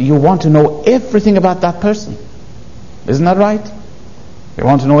want to know everything about that person. Isn't that right? You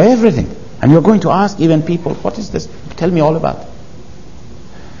want to know everything. And you're going to ask even people, what is this? Tell me all about it.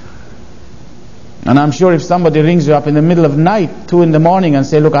 And I'm sure if somebody rings you up in the middle of night, 2 in the morning, and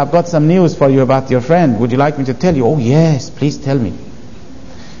say, look, I've got some news for you about your friend. Would you like me to tell you? Oh yes, please tell me.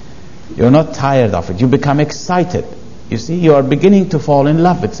 You're not tired of it. You become excited. You see, you are beginning to fall in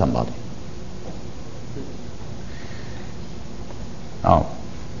love with somebody. Oh.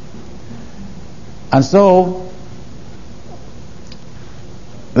 And so,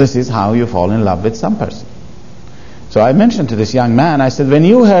 this is how you fall in love with some person. So I mentioned to this young man, I said, when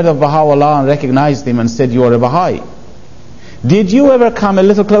you heard of Baha'u'llah and recognized him and said you are a Baha'i, did you ever come a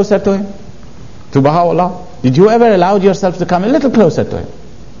little closer to him? To Baha'u'llah? Did you ever allow yourself to come a little closer to him?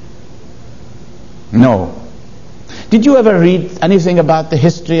 No. Did you ever read anything about the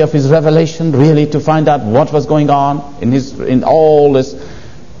history of his revelation, really, to find out what was going on in all this?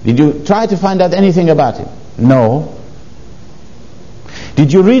 Did you try to find out anything about him? No.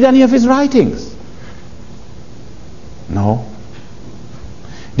 Did you read any of his writings? No.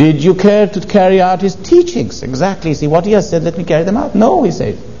 Did you care to carry out his teachings? Exactly. See what he has said, let me carry them out. No, he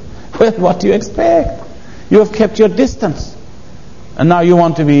said. Well, what do you expect? You have kept your distance. And now you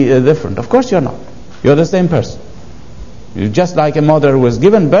want to be different. Of course you're not. You're the same person. You're just like a mother who has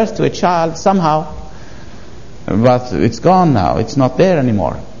given birth to a child somehow. But it's gone now. It's not there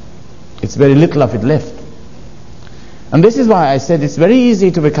anymore. It's very little of it left. And this is why I said it's very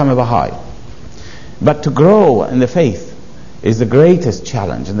easy to become a Baha'i. But to grow in the faith is the greatest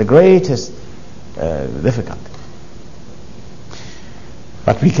challenge and the greatest difficulty.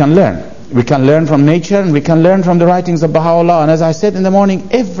 But we can learn. We can learn from nature and we can learn from the writings of Baha'u'llah. And as I said in the morning,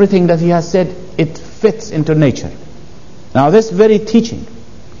 everything that he has said, it fits into nature. Now this very teaching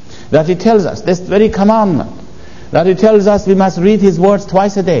that he tells us, this very commandment that he tells us we must read his words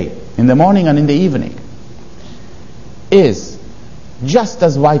twice a day, in the morning and in the evening, is just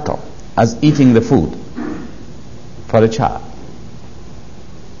as vital as eating the food for a child.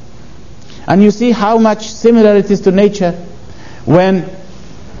 And you see how much similar it is to nature when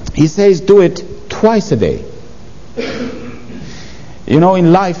he says do it twice a day. You know,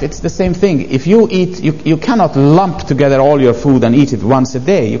 in life it's the same thing. If you eat, you cannot lump together all your food and eat it once a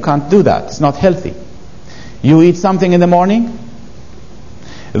day. You can't do that. It's not healthy. You eat something in the morning,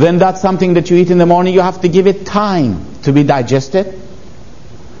 then that something that you eat in the morning, you have to give it time to be digested.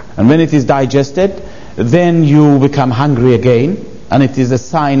 And when it is digested, then you become hungry again. And it is a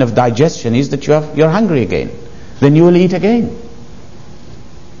sign of digestion is that you're hungry again. Then you will eat again.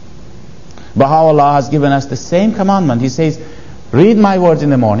 Baha'u'llah has given us the same commandment. He says, read my words in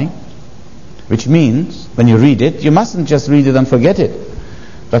the morning, Which means, when you read it, you mustn't just read it and forget it,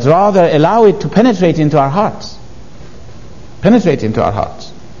 but rather allow it to penetrate into our hearts. Penetrate into our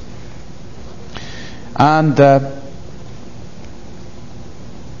hearts. And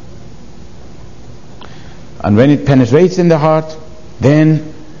when it penetrates in the heart,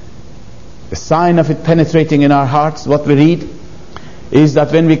 then the sign of it penetrating in our hearts, what we read, is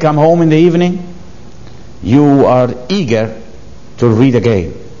that when we come home in the evening, you are eager to read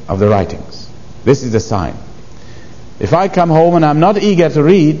again of the writings. This is the sign. If I come home and I'm not eager to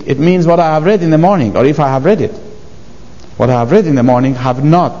read, it means what I have read in the morning, or if I have read it, what I have read in the morning have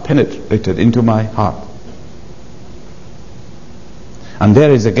not penetrated into my heart. And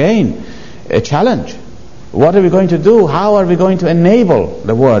there is again a challenge. What are we going to do? How are we going to enable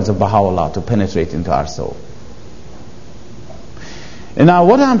the words of Baha'u'llah to penetrate into our soul? And now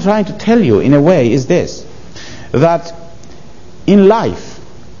what I'm trying to tell you in a way is this, that in life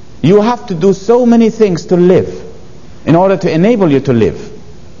you have to do so many things to live in order to enable you to live.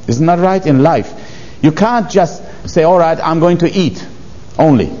 Isn't that right? In life you can't just say, all right, I'm going to eat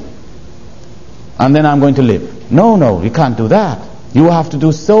only and then I'm going to live. No, you can't do that. You have to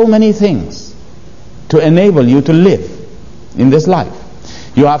do so many things to enable you to live in this life.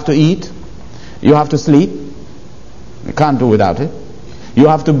 You have to eat, you have to sleep, you can't do without it. You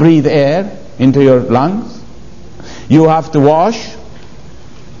have to breathe air into your lungs, you have to wash,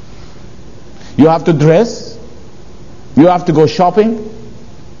 you have to dress, you have to go shopping,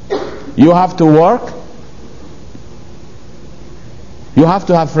 you have to work, you have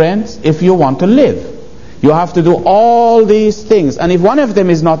to have friends if you want to live. You have to do all these things, and if one of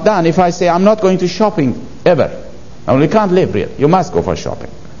them is not done, if I say I'm not going to shopping ever, I mean, you can't live really. You must go for shopping.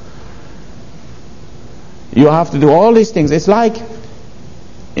 You have to do all these things. It's like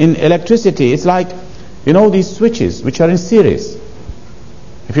in electricity, it's like, you know, these switches which are in series.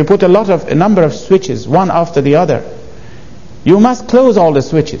 If you put a number of switches one after the other, you must close all the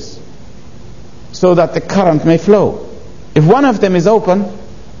switches so that the current may flow. If one of them is open,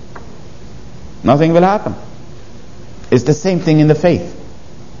 nothing will happen. It's the same thing in the faith.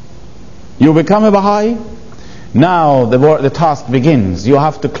 You become a Bahai, now the task begins. You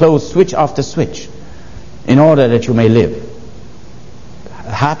have to close switch after switch in order that you may live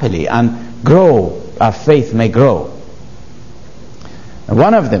happily and grow, our faith may grow. And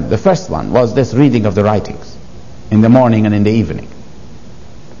one of them, the first one, was this reading of the writings in the morning and in the evening.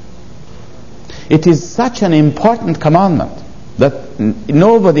 It is such an important commandment that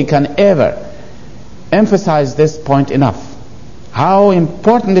nobody can ever emphasize this point enough. How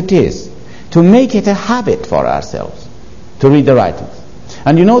important it is to make it a habit for ourselves to read the writings.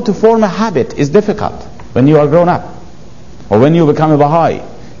 And you know, to form a habit is difficult when you are grown up or when you become a Bahai.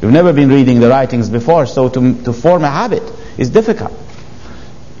 You've never been reading the writings before, so to form a habit is difficult.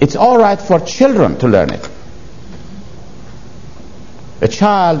 It's all right for children to learn it. A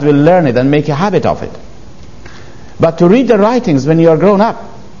child will learn it and make a habit of it. But to read the writings when you are grown up,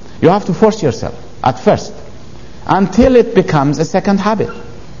 you have to force yourself at first until it becomes a second habit.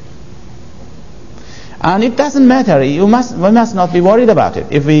 And it doesn't matter, we must not be worried about it.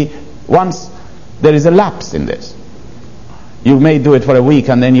 If once there is a lapse in this, you may do it for a week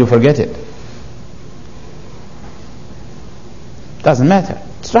and then you forget it. Doesn't matter.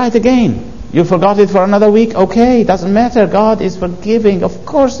 Try it again. You forgot it for another week, okay, doesn't matter. God is forgiving, of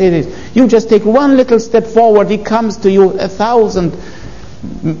course it is. You just take one little step forward, He comes to you 1,000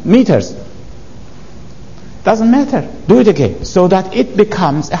 meters. Doesn't matter. Do it again, so that it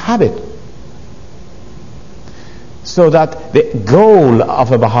becomes a habit. So that the goal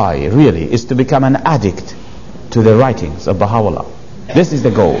of a Bahai really is to become an addict to the writings of Baha'u'llah. This is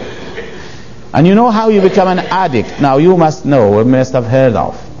the goal. And you know how you become an addict? Now you must know, or must have heard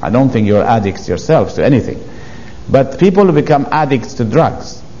of. I don't think you're addicts yourselves to anything. But people who become addicts to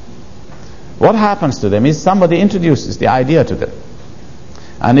drugs, what happens to them is somebody introduces the idea to them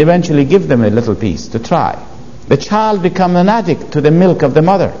and eventually give them a little piece to try. The child becomes an addict to the milk of the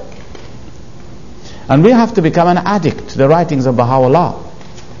mother. And we have to become an addict to the writings of Baha'u'llah.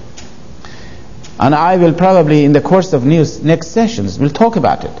 And I will probably, in the course of next sessions, will talk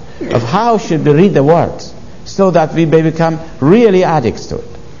about it, of how should we read the words, so that we may become really addicts to it.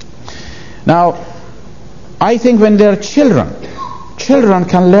 Now, I think when they are children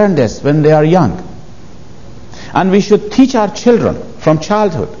can learn this when they are young. And we should teach our children from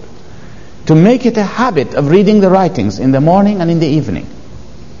childhood to make it a habit of reading the writings in the morning and in the evening.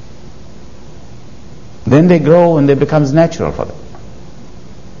 Then they grow and it becomes natural for them.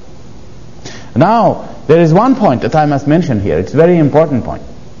 Now, there is one point that I must mention here. It's a very important point.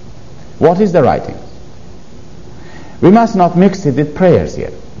 What is the writings? We must not mix it with prayers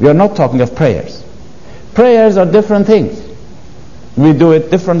here. We are not talking of prayers. Prayers are different things. We do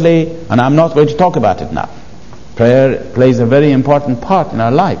it differently, and I'm not going to talk about it now. Prayer plays a very important part in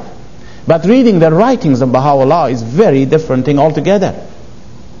our life. But reading the writings of Baha'u'llah is very different thing altogether.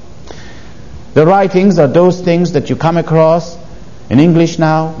 The writings are those things that you come across in English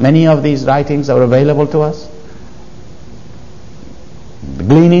now. Many of these writings are available to us. The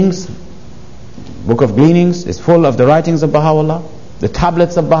Gleanings, Book of Gleanings is full of the writings of Baha'u'llah. The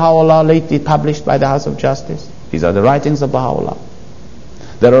tablets of Baha'u'llah lately published by the House of Justice. These are the writings of Baha'u'llah.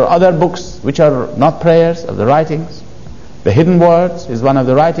 There are other books which are not prayers, of the writings. The Hidden Words is one of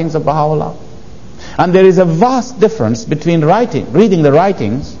the writings of Baha'u'llah. And there is a vast difference between reading the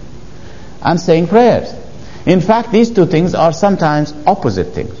writings and saying prayers. In fact, these two things are sometimes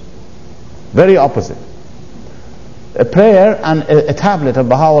opposite things. Very opposite. A prayer and a tablet of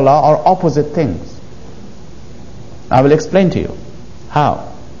Baha'u'llah are opposite things. I will explain to you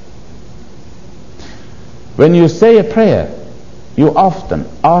how. When you say a prayer, you often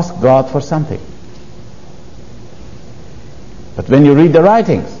ask God for something. But when you read the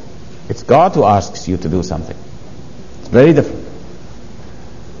writings, it's God who asks you to do something. It's very different.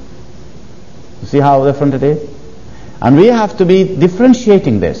 You see how different it is? And we have to be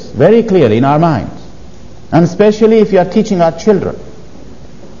differentiating this very clearly in our minds. And especially if you are teaching our children.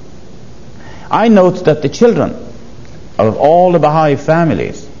 I note that the children of all the Baha'i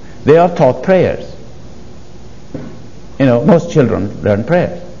families, they are taught prayers. You know, most children learn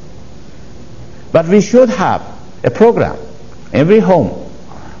prayers. But we should have a program, every home,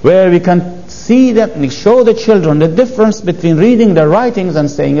 where we can see that, we show the children the difference between reading the writings and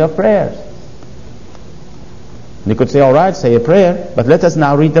saying your prayers. You could say, all right, say a prayer, but let us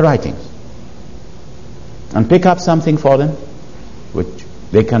now read the writings. And pick up something for them, which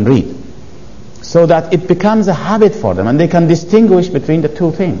they can read. So that it becomes a habit for them, and they can distinguish between the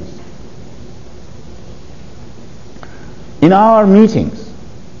two things. In our meetings,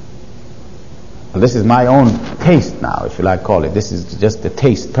 well, this is my own taste now, if you like call it. This is just a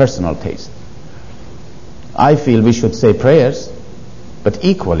taste, personal taste. I feel we should say prayers, but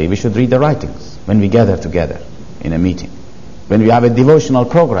equally we should read the writings when we gather together in a meeting. When we have a devotional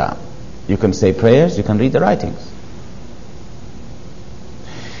program, you can say prayers, you can read the writings.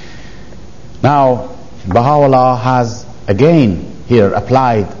 Now, Baha'u'llah has again here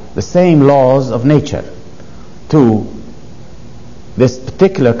applied the same laws of nature to this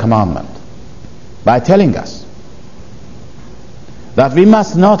particular commandment by telling us that we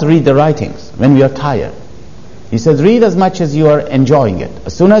must not read the writings when we are tired. He says, read as much as you are enjoying it.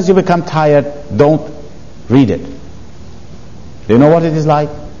 As soon as you become tired, don't read it. Do you know what it is like?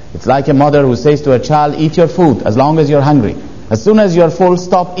 It's like a mother who says to her child, eat your food as long as you're hungry. As soon as you're full,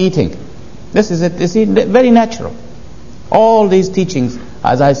 stop eating. This is it. You see, very natural. All these teachings,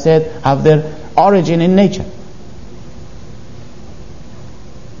 as I said, have their origin in nature.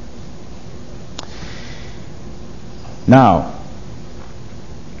 Now,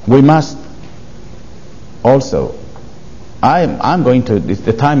 we must also, I'm going to,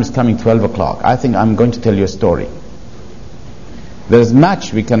 the time is coming 12 o'clock. I think I'm going to tell you a story. There's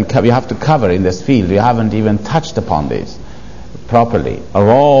much we have to cover in this field. We haven't even touched upon this properly. Of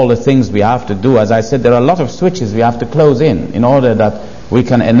all the things we have to do, as I said, there are a lot of switches we have to close in order that we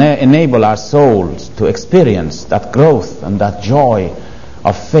can enable our souls to experience that growth and that joy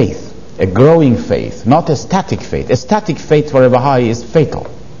of faith. A growing faith, not a static faith. A static faith for a Baha'i is fatal.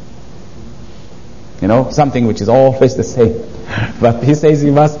 You know, something which is always the same. But he says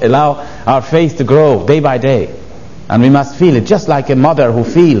we must allow our faith to grow day by day. And we must feel it, just like a mother who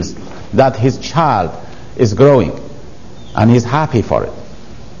feels that his child is growing and he's happy for it.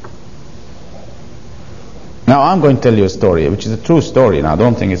 Now I'm going to tell you a story, which is a true story, and I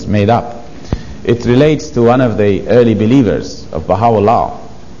don't think it's made up. It relates to one of the early believers of Baha'u'llah.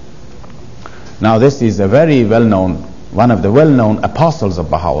 Now this is a very well-known, one of the well-known apostles of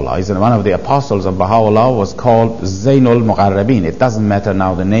Baha'u'llah. He's one of the apostles of Baha'u'llah, was called Zainul Muqarrabin. It doesn't matter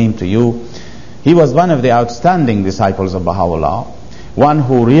now the name to you. He was one of the outstanding disciples of Baha'u'llah, one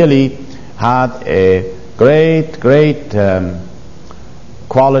who really had a great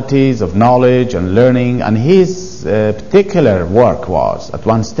qualities of knowledge and learning, and his particular work was, at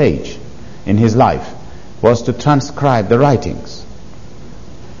one stage in his life, was to transcribe the writings.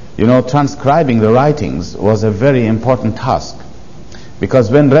 You know, transcribing the writings was a very important task,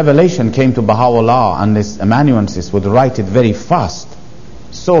 because when revelation came to Baha'u'llah and his amanuensis would write it very fast,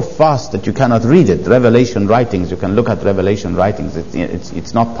 so fast that you cannot read it. Revelation writings, you can look at Revelation writings,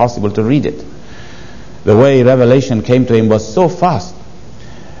 it's not possible to read it. The way revelation came to him was so fast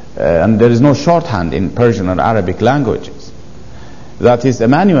and there is no shorthand in Persian or Arabic languages. That his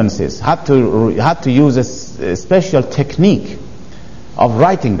amanuenses had to use a special technique of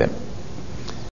writing them.